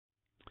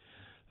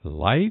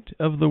Light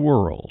of the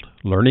World,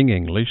 Learning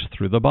English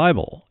Through the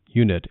Bible,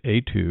 Unit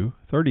A2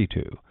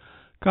 32.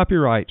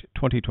 Copyright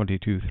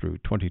 2022 through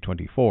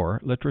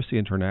 2024, Literacy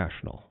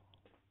International.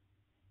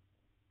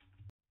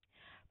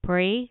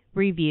 Pray,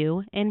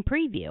 review, and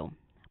preview.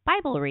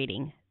 Bible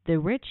reading, The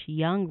Rich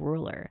Young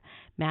Ruler,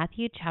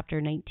 Matthew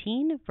chapter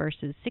 19,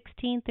 verses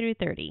 16 through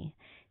 30.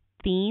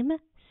 Theme,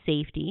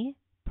 safety,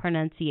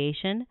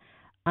 pronunciation,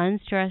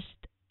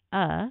 unstressed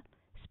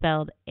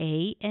spelled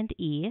A and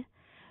E,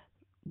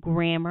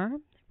 grammar,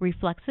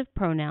 reflexive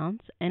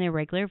pronouns, and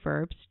irregular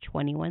verbs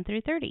 21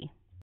 through 30.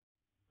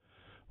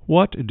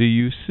 What do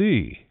you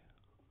see?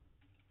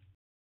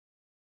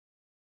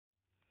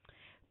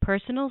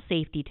 Personal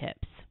safety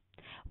tips.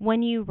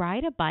 When you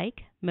ride a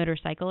bike,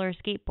 motorcycle, or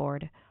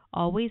skateboard,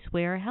 always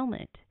wear a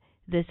helmet.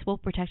 This will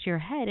protect your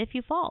head if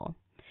you fall.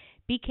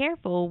 Be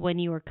careful when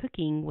you are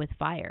cooking with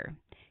fire.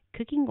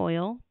 Cooking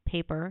oil,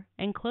 paper,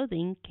 and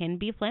clothing can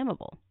be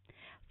flammable.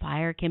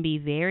 Fire can be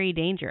very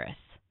dangerous.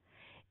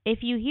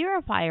 If you hear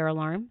a fire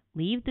alarm,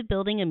 leave the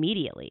building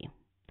immediately.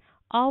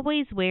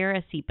 Always wear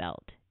a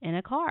seatbelt in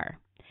a car.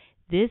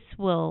 This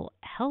will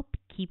help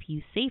keep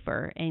you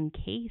safer in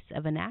case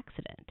of an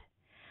accident.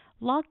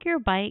 Lock your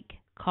bike,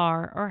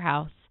 car, or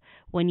house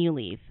when you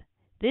leave.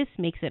 This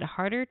makes it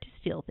harder to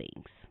steal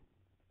things.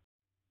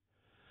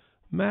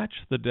 Match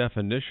the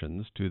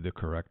definitions to the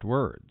correct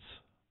words.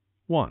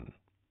 1.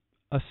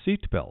 A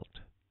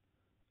seatbelt.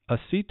 A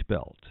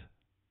seatbelt.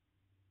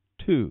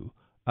 2.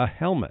 A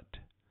helmet.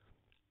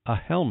 A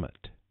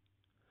helmet.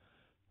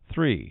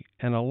 3.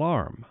 An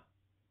alarm.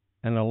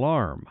 An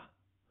alarm.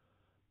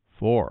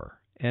 4.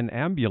 An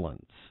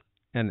ambulance.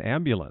 An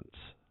ambulance.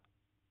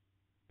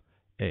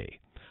 A.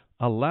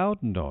 A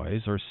loud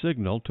noise or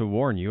signal to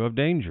warn you of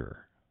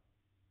danger.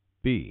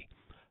 B.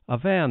 A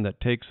van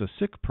that takes a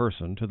sick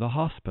person to the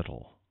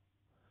hospital.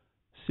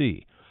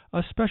 C.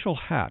 A special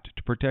hat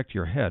to protect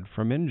your head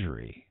from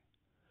injury.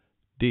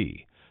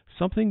 D.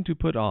 Something to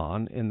put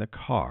on in the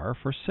car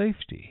for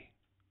safety.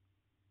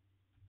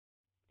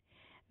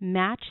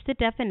 Match the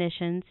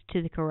definitions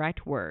to the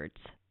correct words.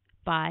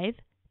 5.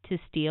 To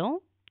steal.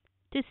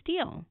 To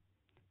steal.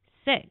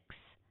 6.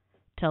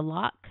 To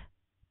lock.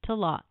 To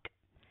lock.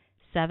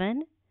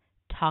 7.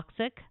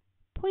 Toxic.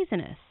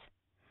 Poisonous.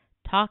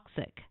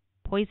 Toxic.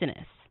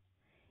 Poisonous.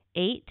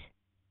 8.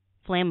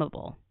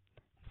 Flammable.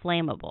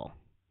 Flammable.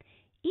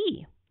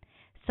 E.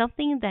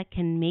 Something that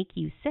can make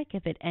you sick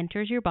if it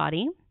enters your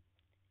body.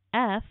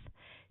 F.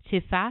 To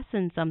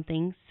fasten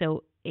something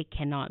so it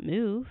cannot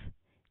move.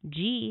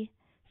 G.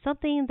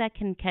 Something that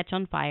can catch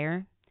on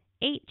fire.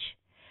 H.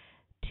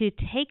 To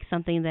take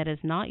something that is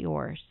not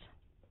yours.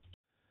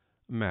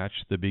 Match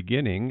the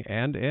beginning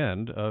and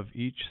end of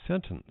each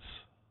sentence.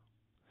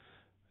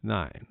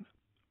 9.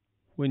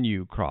 When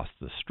you cross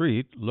the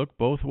street, look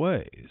both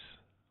ways.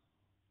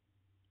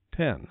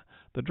 10.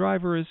 The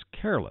driver is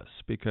careless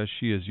because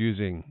she is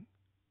using.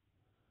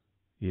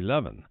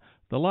 11.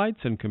 The lights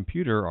and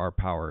computer are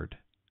powered.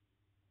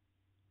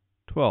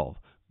 12.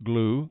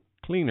 Glue,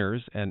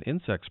 cleaners, and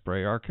insect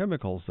spray are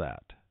chemicals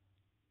that.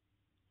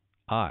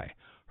 I.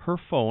 Her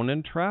phone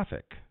in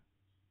traffic.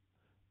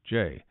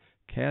 J.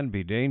 Can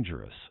be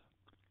dangerous.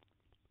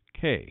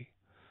 K.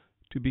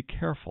 To be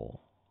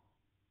careful.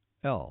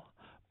 L.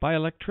 By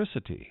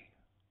electricity.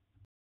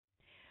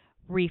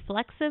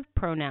 Reflexive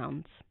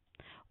pronouns.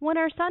 When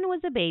our son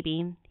was a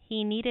baby,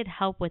 he needed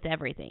help with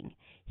everything.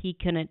 He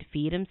couldn't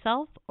feed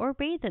himself or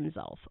bathe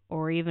himself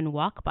or even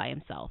walk by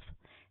himself.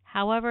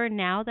 However,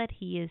 now that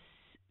he is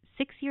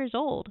 6 years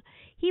old,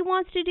 he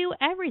wants to do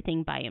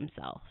everything by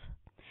himself.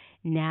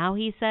 Now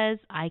he says,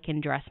 I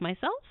can dress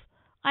myself,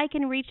 I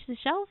can reach the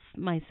shelf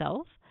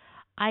myself,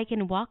 I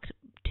can walk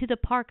to the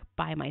park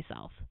by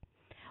myself.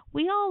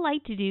 We all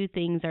like to do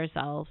things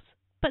ourselves,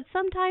 but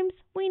sometimes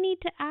we need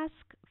to ask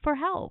for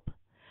help.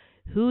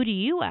 Who do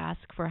you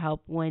ask for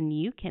help when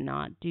you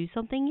cannot do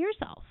something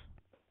yourself?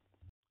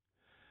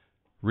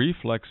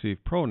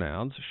 Reflexive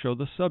pronouns show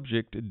the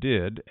subject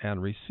did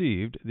and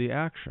received the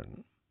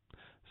action.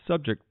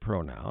 Subject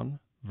pronoun,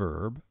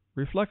 verb,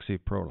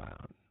 reflexive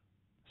pronoun.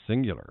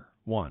 Singular.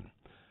 1.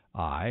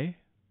 I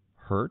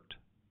hurt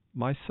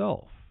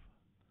myself.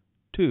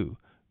 2.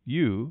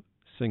 You,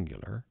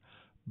 singular,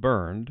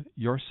 burned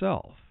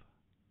yourself.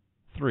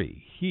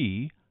 3.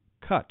 He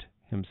cut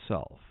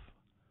himself.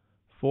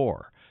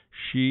 4.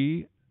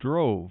 She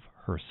drove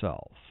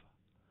herself.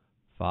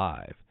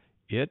 5.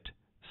 It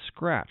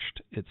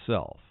scratched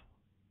itself.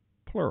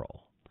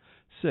 Plural.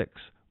 6.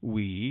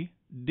 We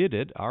did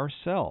it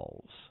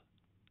ourselves.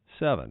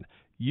 7.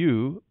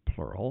 You,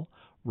 plural,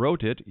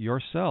 wrote it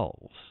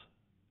yourselves.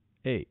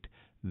 8.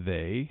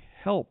 They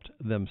helped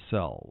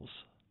themselves.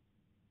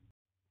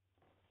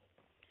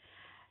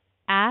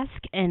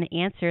 Ask and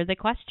answer the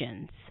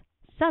questions.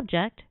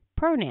 Subject,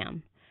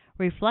 pronoun,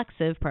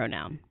 reflexive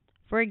pronoun.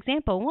 For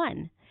example,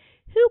 1.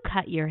 Who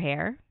cut your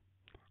hair?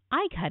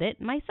 I cut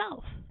it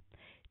myself.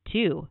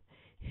 2.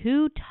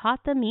 Who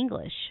taught them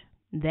English?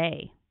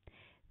 They.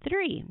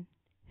 3.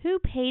 Who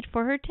paid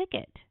for her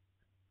ticket?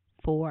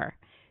 4.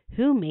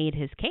 Who made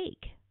his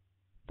cake?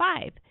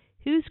 5.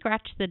 Who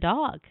scratched the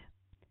dog?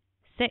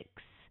 6.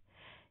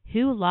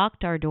 Who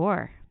locked our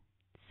door?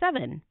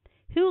 7.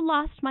 Who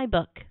lost my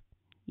book?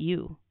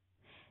 You.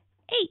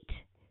 8.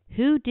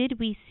 Who did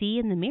we see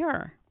in the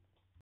mirror?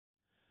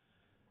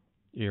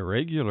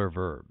 Irregular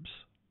verbs.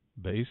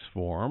 Base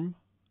form,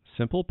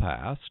 simple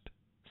past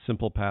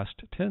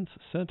tense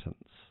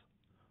sentence.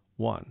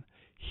 1.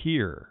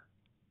 Hear,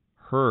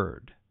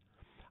 heard.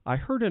 I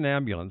heard an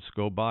ambulance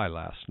go by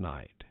last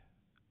night.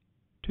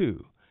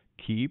 2.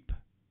 Keep,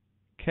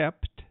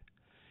 kept.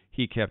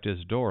 He kept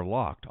his door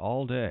locked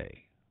all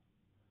day.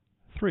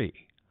 3.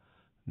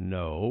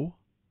 Know,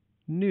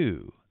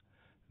 knew.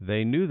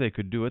 They knew they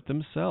could do it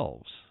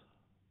themselves.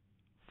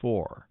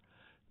 4.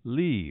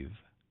 Leave,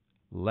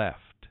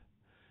 left.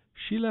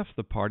 She left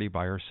the party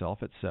by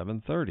herself at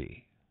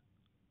 7:30.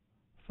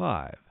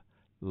 5.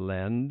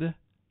 Lend,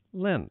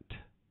 lent.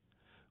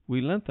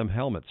 We lent them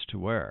helmets to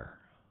wear.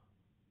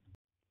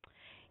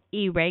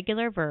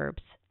 Irregular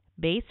verbs.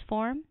 Base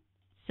form,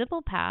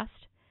 simple past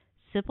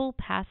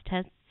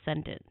tense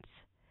sentence.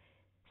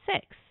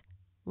 6.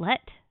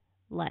 Let.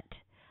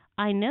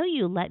 I know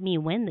you let me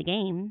win the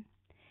game.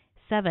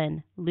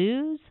 7.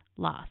 Lose,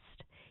 lost.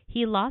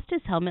 He lost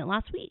his helmet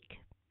last week.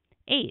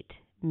 8.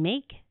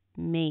 Make,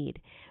 made.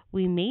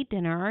 We made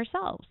dinner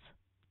ourselves.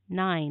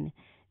 9.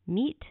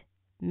 Meet,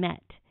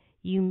 met.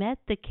 You met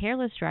the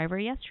careless driver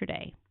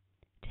yesterday.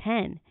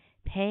 10.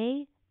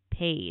 Pay,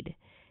 paid.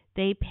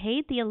 They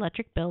paid the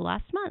electric bill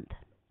last month.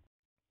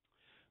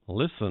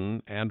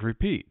 Listen and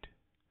repeat.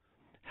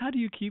 How do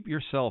you keep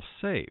yourself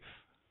safe?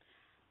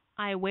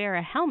 I wear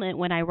a helmet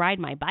when I ride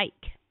my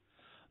bike.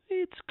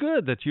 It's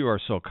good that you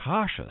are so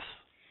cautious.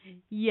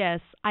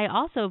 Yes, I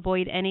also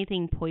avoid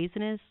anything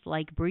poisonous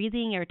like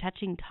breathing or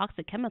touching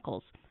toxic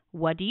chemicals.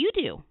 What do you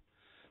do?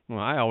 Well,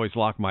 I always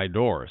lock my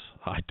doors.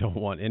 I don't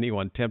want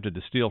anyone tempted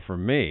to steal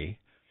from me.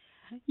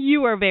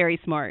 You are very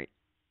smart.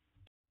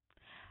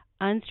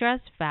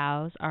 Unstressed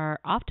vowels are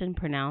often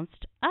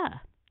pronounced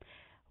a.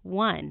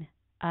 1.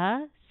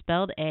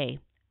 Spelled a.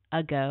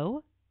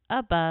 Ago,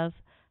 above,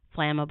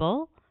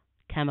 flammable,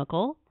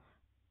 chemical,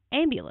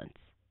 ambulance.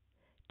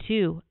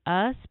 2.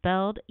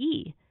 Spelled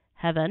e.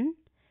 Heaven,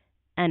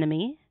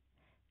 enemy,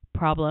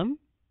 problem,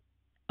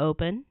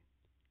 open,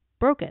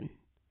 broken.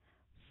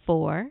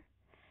 4.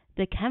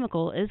 The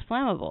chemical is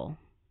flammable.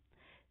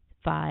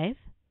 5.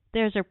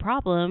 There's a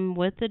problem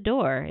with the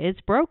door.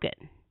 It's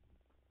broken.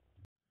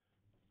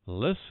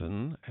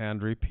 Listen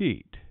and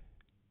repeat.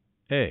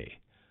 A.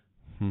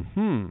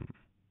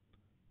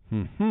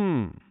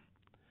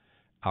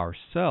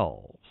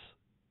 Ourselves,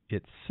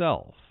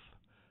 itself,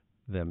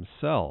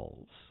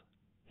 themselves,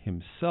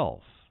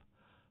 himself,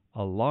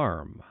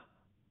 alarm.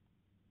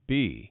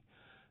 B.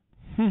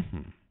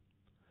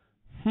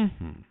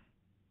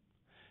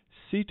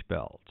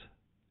 Seatbelt,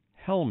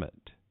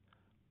 helmet,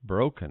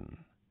 broken,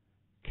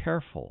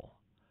 careful,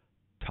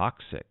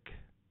 toxic.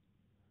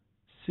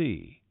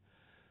 C.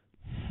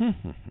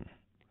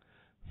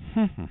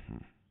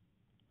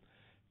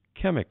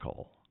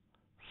 Chemical,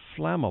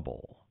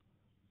 flammable,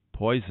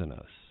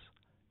 poisonous,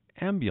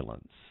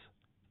 ambulance,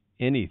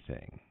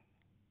 anything.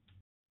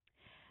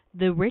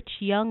 The rich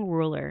young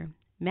ruler.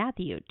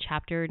 Matthew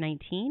chapter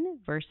 19,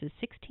 verses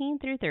 16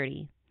 through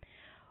 30.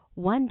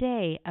 One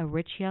day, a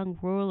rich young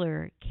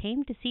ruler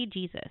came to see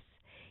Jesus.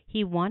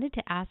 He wanted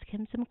to ask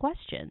him some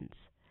questions.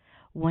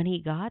 When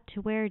he got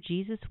to where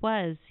Jesus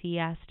was, he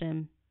asked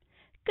him,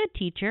 "Good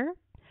teacher,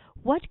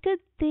 what good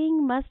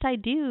thing must I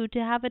do to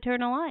have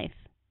eternal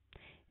life?"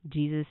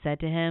 Jesus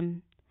said to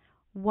him,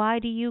 "Why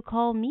do you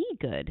call me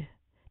good?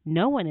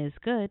 No one is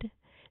good.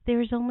 There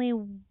is only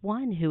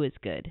one who is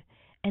good,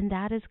 and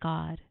that is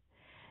God.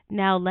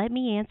 Now let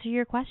me answer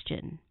your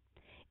question.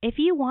 If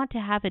you want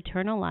to have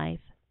eternal life,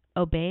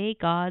 obey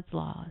God's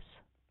laws."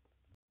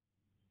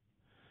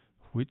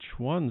 Which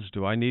ones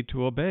do I need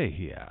to obey?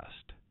 He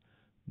asked.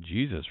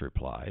 Jesus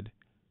replied,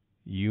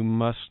 "You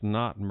must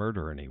not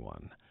murder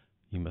anyone.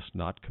 You must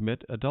not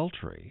commit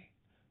adultery.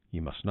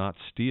 You must not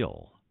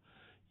steal.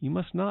 You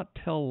must not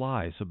tell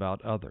lies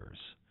about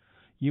others.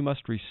 You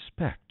must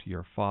respect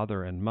your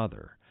father and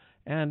mother,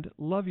 and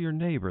love your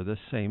neighbor the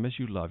same as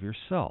you love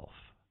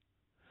yourself."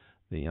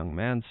 The young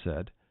man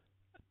said,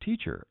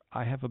 "Teacher,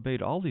 I have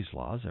obeyed all these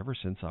laws ever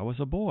since I was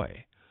a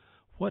boy.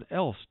 What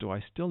else do I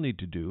still need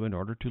to do in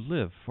order to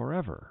live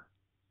forever?"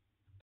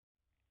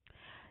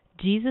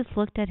 Jesus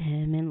looked at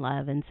him in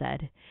love and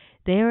said,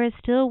 "There is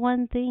still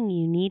one thing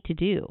you need to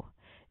do.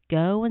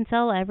 Go and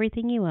sell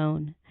everything you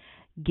own.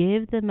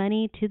 Give the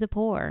money to the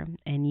poor,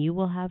 and you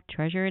will have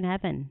treasure in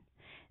heaven.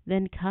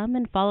 Then come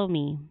and follow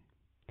me."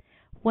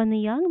 When the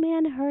young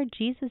man heard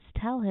Jesus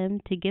tell him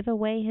to give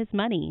away his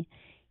money,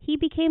 he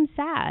became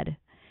sad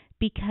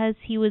because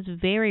he was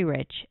very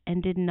rich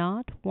and did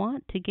not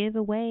want to give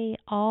away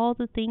all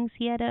the things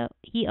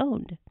he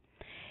owned.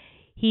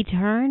 He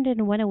turned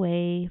and went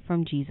away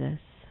from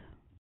Jesus.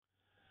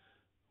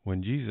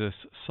 When Jesus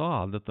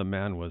saw that the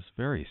man was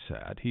very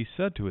sad, he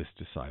said to his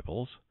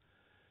disciples,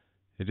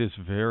 "It is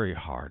very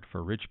hard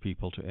for rich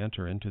people to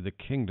enter into the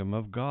kingdom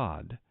of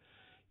God.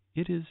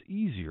 It is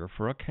easier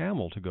for a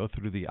camel to go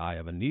through the eye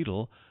of a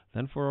needle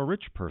than for a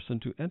rich person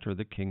to enter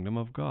the kingdom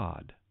of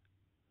God."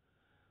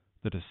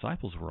 The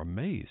disciples were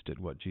amazed at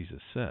what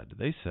Jesus said.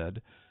 They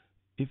said,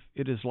 "If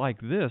it is like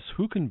this,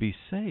 who can be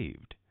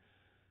saved?"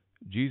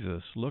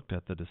 Jesus looked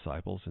at the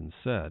disciples and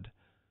said,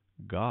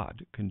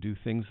 "God can do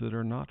things that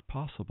are not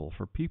possible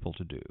for people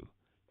to do.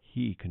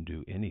 He can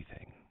do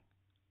anything."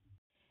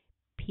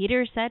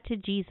 Peter said to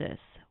Jesus,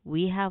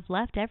 "We have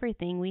left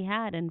everything we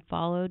had and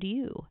followed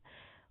you.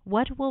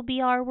 What will be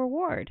our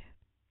reward?"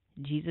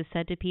 Jesus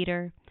said to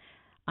Peter,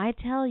 "I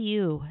tell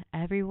you,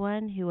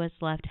 everyone who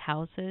has left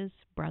houses,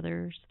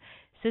 brothers,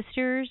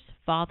 sisters,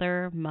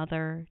 father,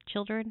 mother,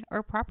 children,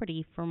 or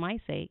property for my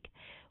sake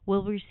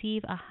will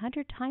receive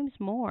 100 times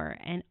more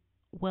and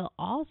will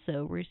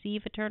also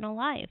receive eternal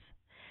life.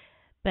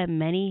 But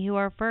many who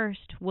are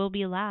first will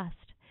be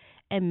last,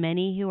 and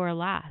many who are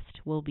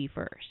last will be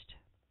first."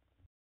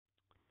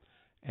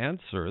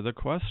 Answer the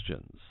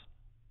questions.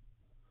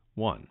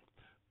 1.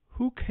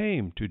 Who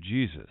came to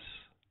Jesus?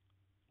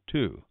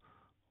 2.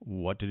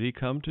 What did he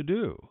come to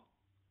do?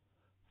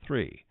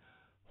 3.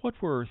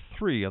 What were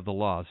 3 of the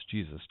laws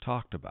Jesus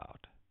talked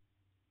about?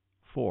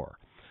 4.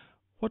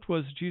 What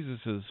was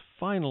Jesus'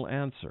 final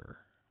answer?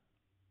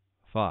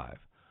 5.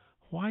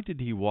 Why did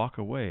he walk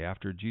away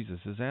after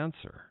Jesus'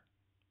 answer?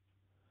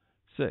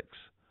 6.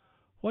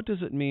 What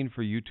does it mean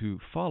for you to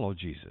follow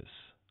Jesus?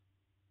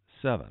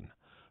 7.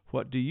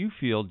 What do you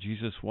feel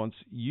Jesus wants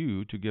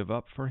you to give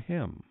up for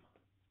him?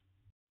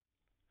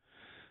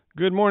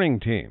 Good morning,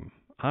 team.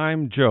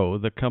 I'm Joe,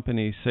 the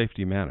company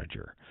safety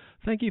manager.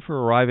 Thank you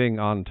for arriving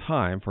on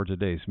time for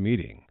today's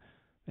meeting.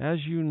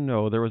 As you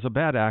know, there was a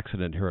bad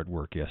accident here at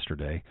work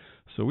yesterday,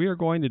 so we are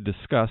going to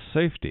discuss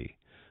safety.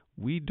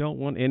 We don't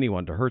want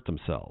anyone to hurt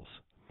themselves.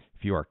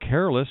 If you are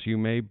careless, you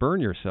may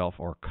burn yourself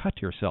or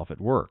cut yourself at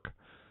work.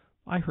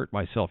 I hurt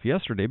myself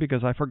yesterday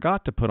because I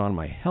forgot to put on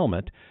my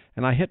helmet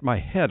and I hit my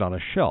head on a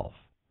shelf.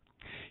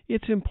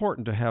 It's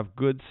important to have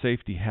good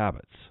safety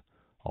habits.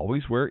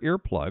 Always wear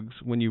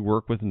earplugs when you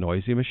work with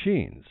noisy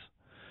machines.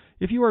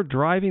 If you are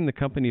driving the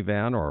company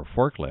van or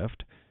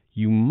forklift,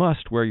 you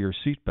must wear your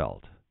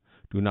seatbelt.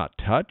 Do not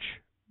touch,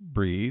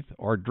 breathe,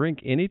 or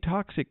drink any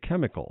toxic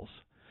chemicals.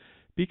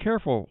 Be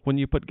careful when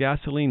you put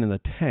gasoline in the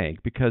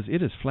tank because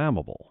it is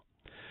flammable.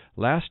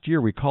 Last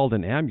year we called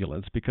an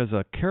ambulance because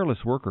a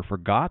careless worker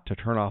forgot to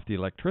turn off the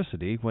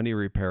electricity when he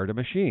repaired a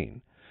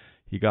machine.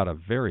 He got a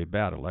very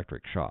bad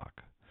electric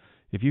shock.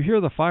 If you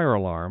hear the fire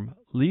alarm,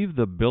 leave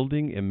the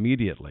building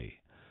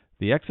immediately.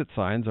 The exit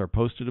signs are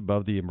posted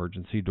above the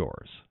emergency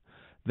doors.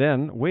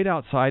 Then wait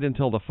outside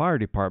until the fire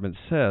department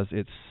says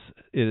it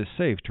is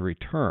safe to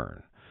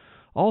return.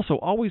 Also,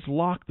 always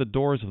lock the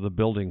doors of the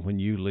building when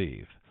you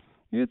leave.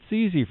 It's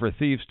easy for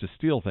thieves to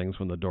steal things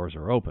when the doors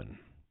are open.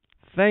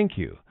 Thank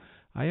you.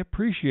 I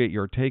appreciate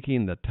your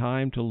taking the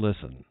time to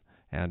listen,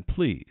 and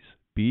please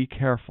be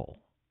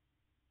careful.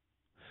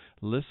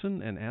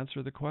 Listen and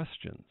answer the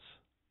questions.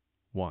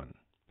 1.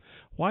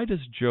 Why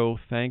does Joe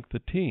thank the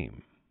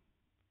team?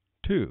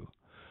 2.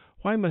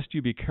 Why must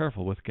you be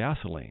careful with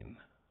gasoline?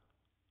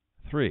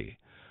 3.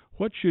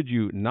 What should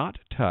you not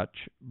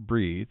touch,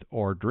 breathe,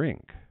 or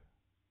drink?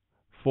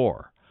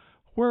 4.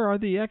 Where are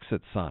the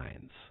exit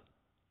signs?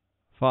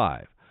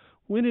 5.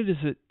 When is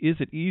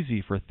it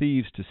easy for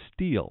thieves to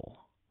steal?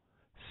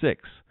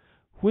 6.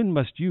 When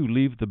must you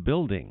leave the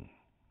building?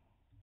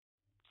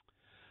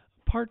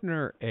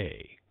 Partner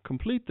A.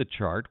 Complete the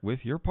chart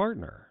with your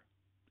partner.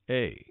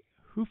 A.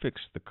 Who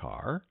fixed the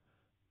car?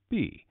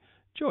 B.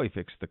 Joey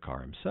fixed the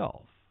car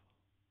himself.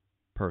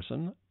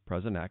 Person,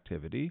 present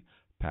activity,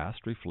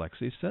 past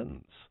reflexive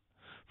sentence.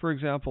 For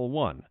example,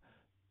 1.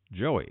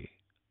 Joey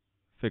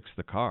fixed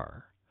the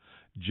car.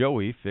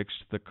 Joey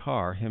fixed the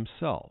car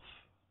himself.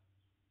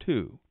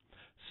 2.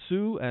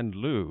 Sue and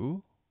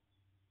Lou.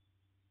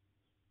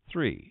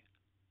 3.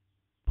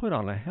 Put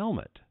on a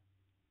helmet.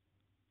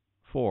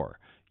 4.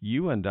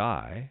 You and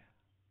I.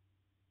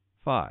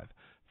 5.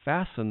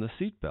 Fasten the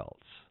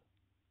seatbelts.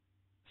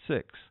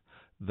 6.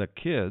 The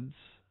kids.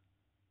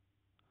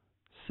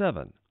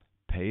 7.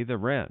 Pay the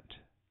rent.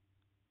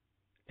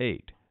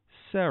 8.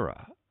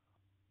 Sarah.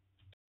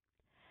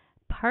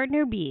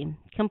 Partner B.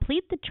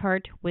 Complete the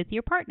chart with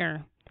your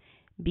partner.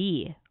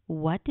 B.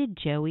 What did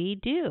Joey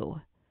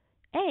do?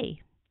 A.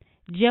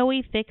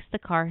 Joey fixed the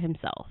car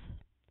himself.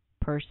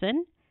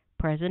 Person,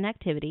 present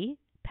activity,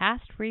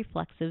 past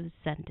reflexive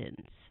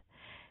sentence.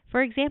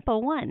 For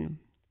example, 1.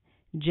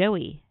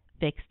 Joey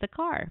fixed the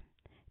car.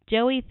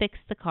 Joey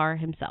fixed the car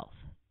himself.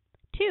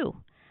 2.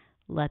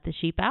 Let the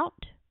sheep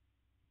out.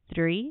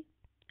 3.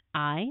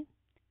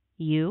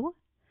 You.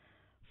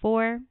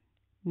 4.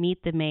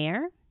 Meet the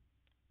mayor.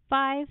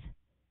 5.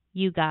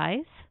 You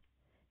guys.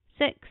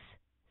 6.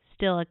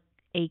 Still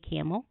a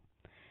camel.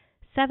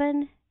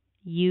 7.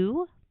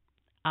 You.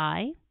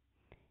 8.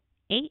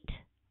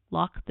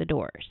 Lock the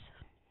doors.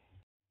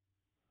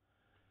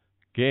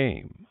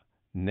 Game.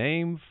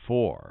 Name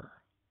 4.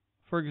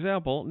 For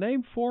example,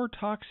 name 4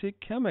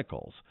 toxic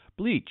chemicals: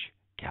 bleach,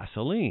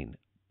 gasoline,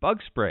 bug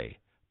spray,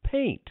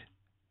 paint.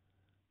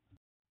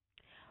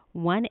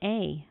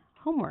 1A.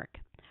 Homework.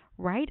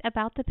 Write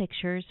about the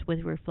pictures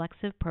with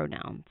reflexive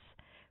pronouns.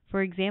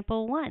 For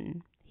example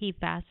 1. He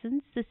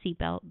fastens the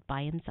seatbelt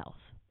by himself.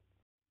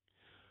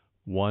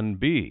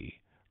 1B.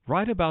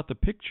 Write about the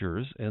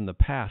pictures in the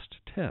past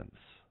tense.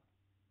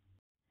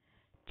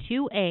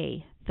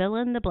 2A. Fill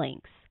in the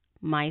blanks.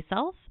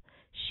 Myself,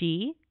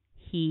 she,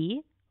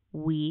 he,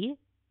 we,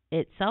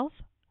 itself,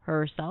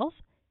 herself,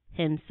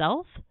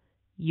 himself,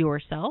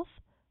 yourself,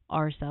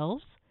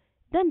 ourselves,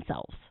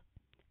 themselves.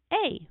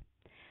 A.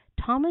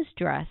 Thomas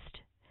dressed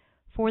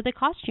for the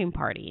costume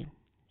party.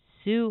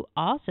 Sue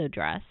also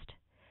dressed.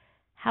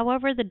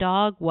 However, the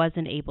dog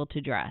wasn't able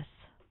to dress.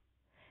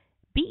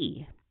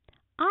 B.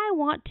 I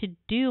want to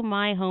do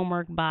my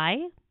homework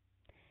by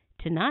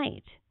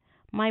tonight.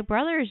 My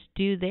brothers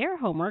do their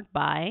homework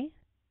by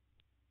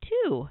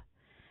 2.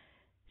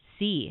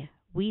 C.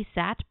 We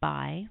sat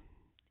by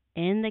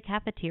in the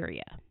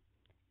cafeteria.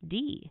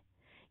 D.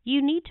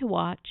 You need to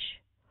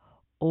watch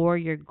or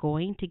you're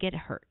going to get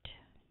hurt.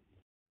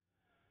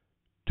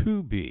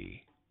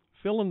 2B.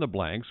 Fill in the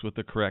blanks with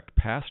the correct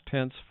past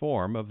tense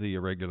form of the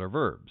irregular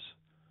verbs.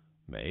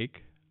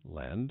 Make,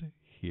 lend,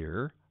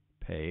 hear,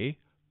 pay,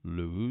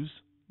 lose,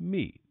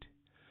 meet.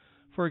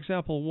 For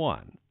example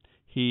 1.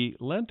 He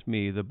lent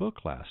me the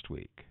book last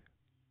week.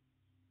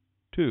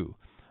 2.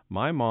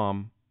 My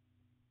mom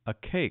a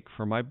cake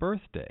for my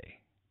birthday.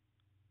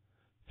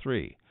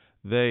 3.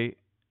 They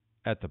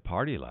at the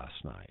party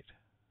last night.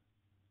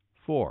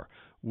 4.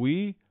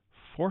 We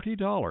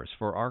 $40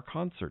 for our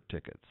concert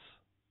tickets.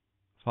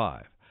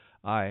 5.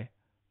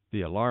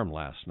 The alarm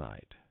last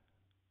night.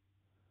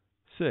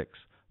 6.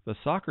 The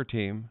soccer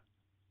team,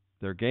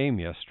 their game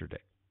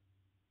yesterday.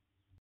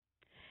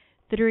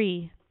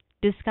 3.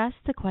 Discuss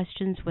the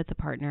questions with the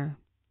partner.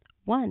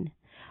 1.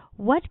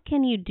 What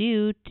can you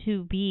do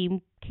to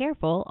be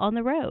careful on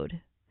the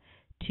road?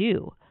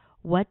 2.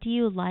 What do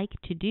you like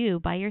to do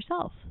by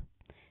yourself?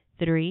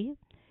 3.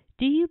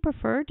 Do you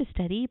prefer to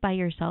study by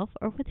yourself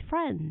or with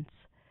friends?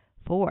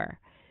 4.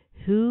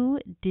 Who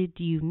did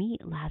you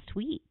meet last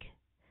week?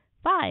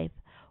 5.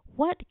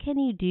 What can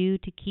you do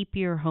to keep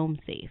your home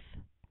safe?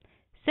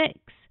 6.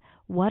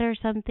 What are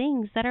some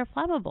things that are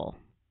flammable?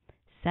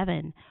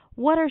 7.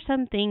 What are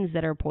some things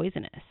that are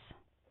poisonous?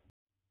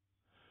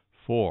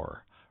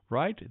 4.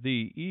 Write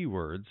the E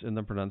words in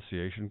the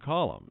pronunciation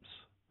columns.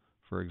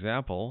 For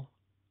example,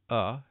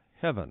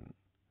 heaven.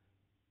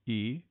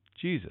 E,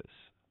 Jesus.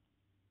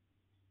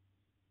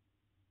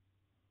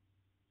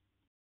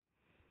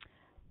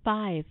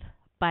 5.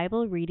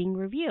 Bible reading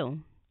review.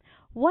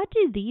 What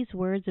do these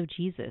words of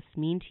Jesus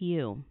mean to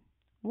you?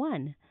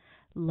 1.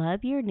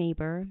 Love your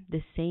neighbor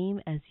the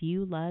same as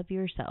you love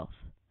yourself.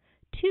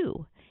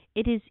 2.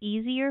 It is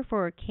easier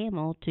for a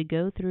camel to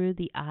go through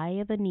the eye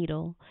of a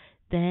needle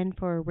than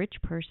for a rich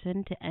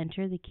person to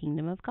enter the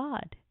kingdom of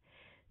God.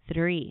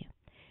 3.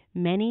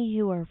 Many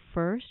who are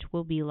first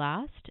will be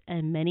last,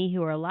 and many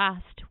who are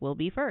last will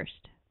be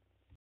first.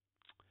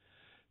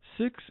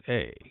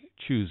 6A.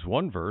 Choose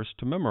one verse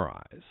to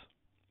memorize.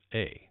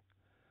 A.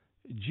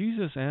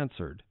 Jesus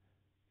answered,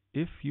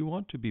 If you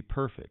want to be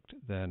perfect,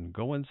 then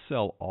go and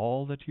sell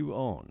all that you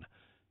own.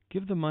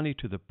 Give the money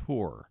to the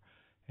poor,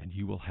 and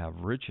you will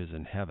have riches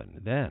in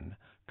heaven. Then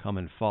come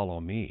and follow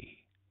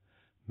me.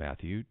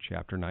 Matthew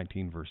chapter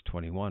 19, verse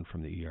 21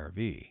 from the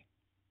ERV.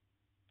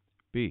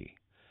 B.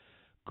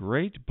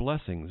 Great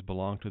blessings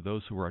belong to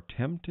those who are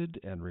tempted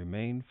and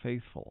remain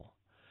faithful.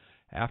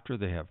 After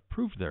they have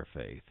proved their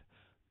faith,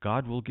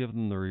 God will give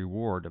them the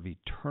reward of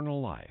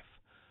eternal life.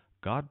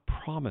 God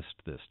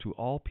promised this to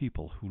all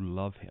people who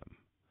love Him.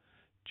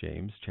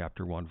 James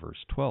chapter 1,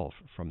 verse 12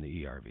 from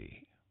the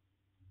ERV.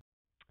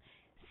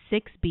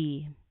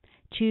 6B.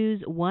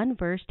 Choose one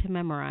verse to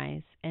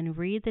memorize and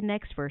read the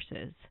next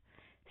verses.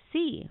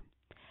 C.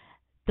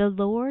 The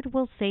Lord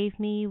will save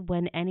me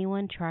when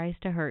anyone tries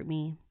to hurt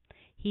me.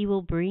 He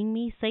will bring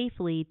me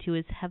safely to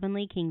His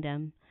heavenly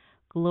kingdom.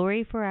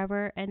 Glory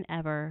forever and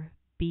ever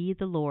be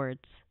the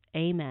Lord's.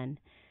 Amen.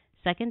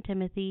 2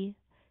 Timothy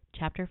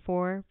chapter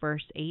 4,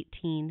 verse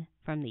 18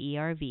 from the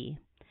ERV.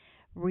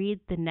 Read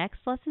the next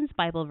lesson's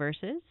Bible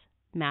verses,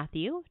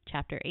 Matthew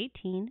chapter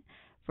 18,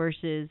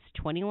 verses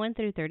 21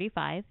 through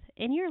 35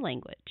 in your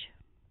language.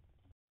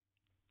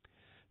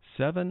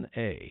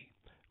 7A.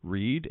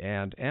 Read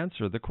and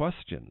answer the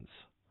questions.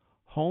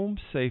 Home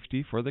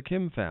safety for the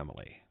Kim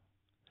family.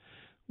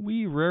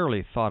 We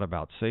rarely thought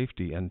about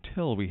safety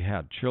until we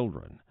had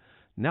children.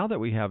 Now that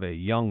we have a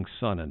young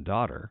son and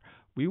daughter,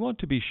 we want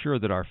to be sure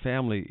that our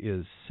family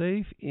is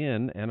safe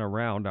in and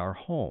around our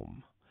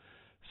home.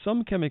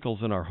 Some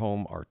chemicals in our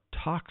home are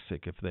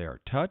toxic if they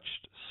are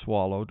touched,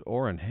 swallowed,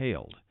 or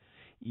inhaled.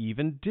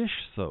 Even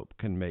dish soap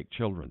can make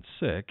children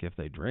sick if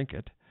they drink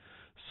it.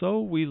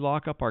 So we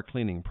lock up our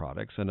cleaning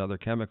products and other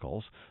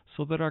chemicals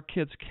so that our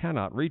kids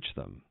cannot reach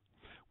them.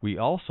 We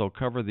also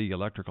cover the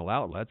electrical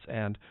outlets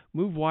and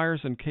move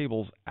wires and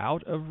cables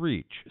out of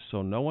reach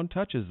so no one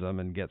touches them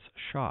and gets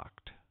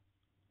shocked.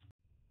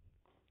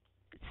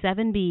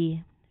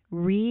 7B.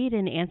 Read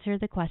and answer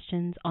the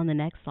questions on the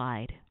next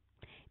slide.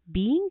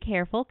 Being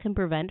careful can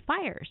prevent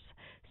fires,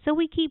 so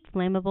we keep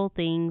flammable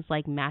things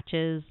like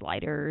matches,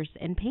 lighters,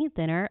 and paint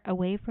thinner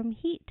away from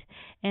heat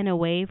and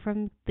away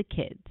from the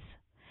kids.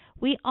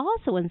 We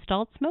also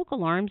installed smoke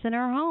alarms in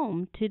our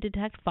home to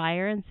detect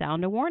fire and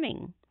sound a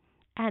warning.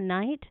 At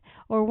night,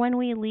 or when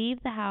we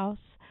leave the house,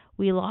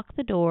 we lock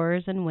the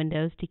doors and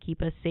windows to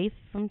keep us safe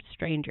from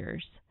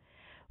strangers.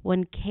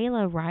 When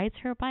Kayla rides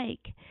her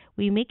bike,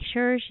 we make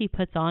sure she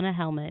puts on a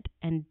helmet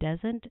and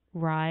doesn't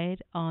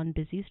ride on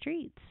busy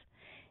streets.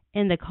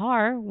 In the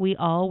car, we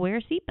all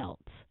wear seatbelts.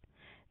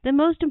 The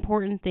most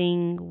important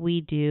thing we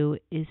do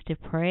is to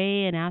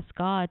pray and ask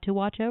God to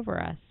watch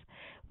over us.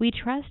 We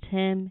trust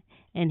Him,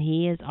 and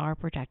He is our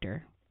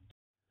protector.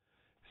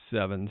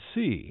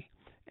 7C.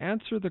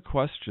 Answer the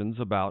questions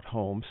about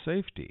home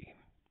safety.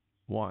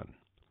 1.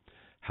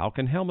 How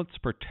can helmets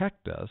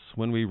protect us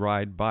when we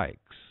ride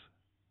bikes?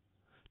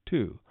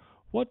 2.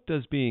 What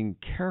does being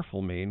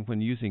careful mean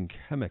when using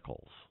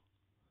chemicals?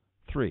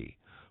 3.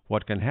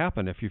 What can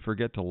happen if you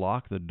forget to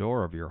lock the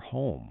door of your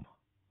home?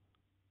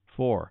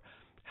 4.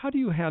 How do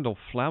you handle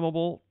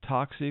flammable,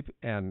 toxic,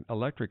 and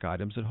electric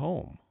items at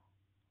home?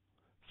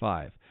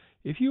 5.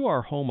 If you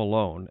are home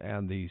alone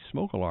and the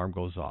smoke alarm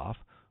goes off,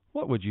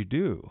 what would you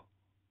do?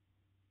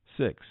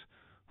 6.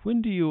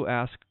 When do you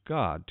ask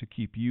God to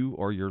keep you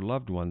or your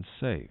loved ones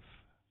safe?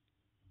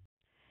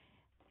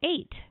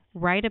 8.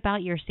 Write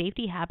about your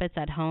safety habits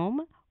at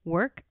home,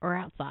 work, or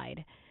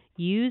outside.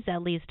 Use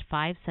at least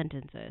 5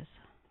 sentences.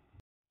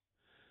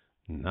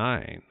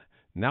 9.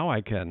 Now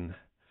I can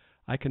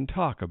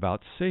talk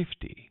about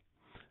safety.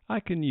 I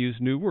can use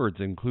new words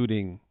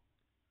including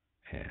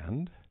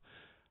and.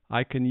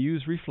 I can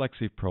use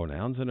reflexive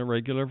pronouns and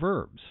irregular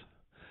verbs.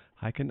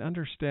 I can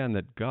understand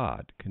that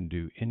God can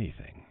do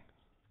anything.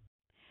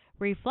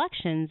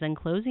 Reflections and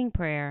closing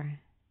prayer.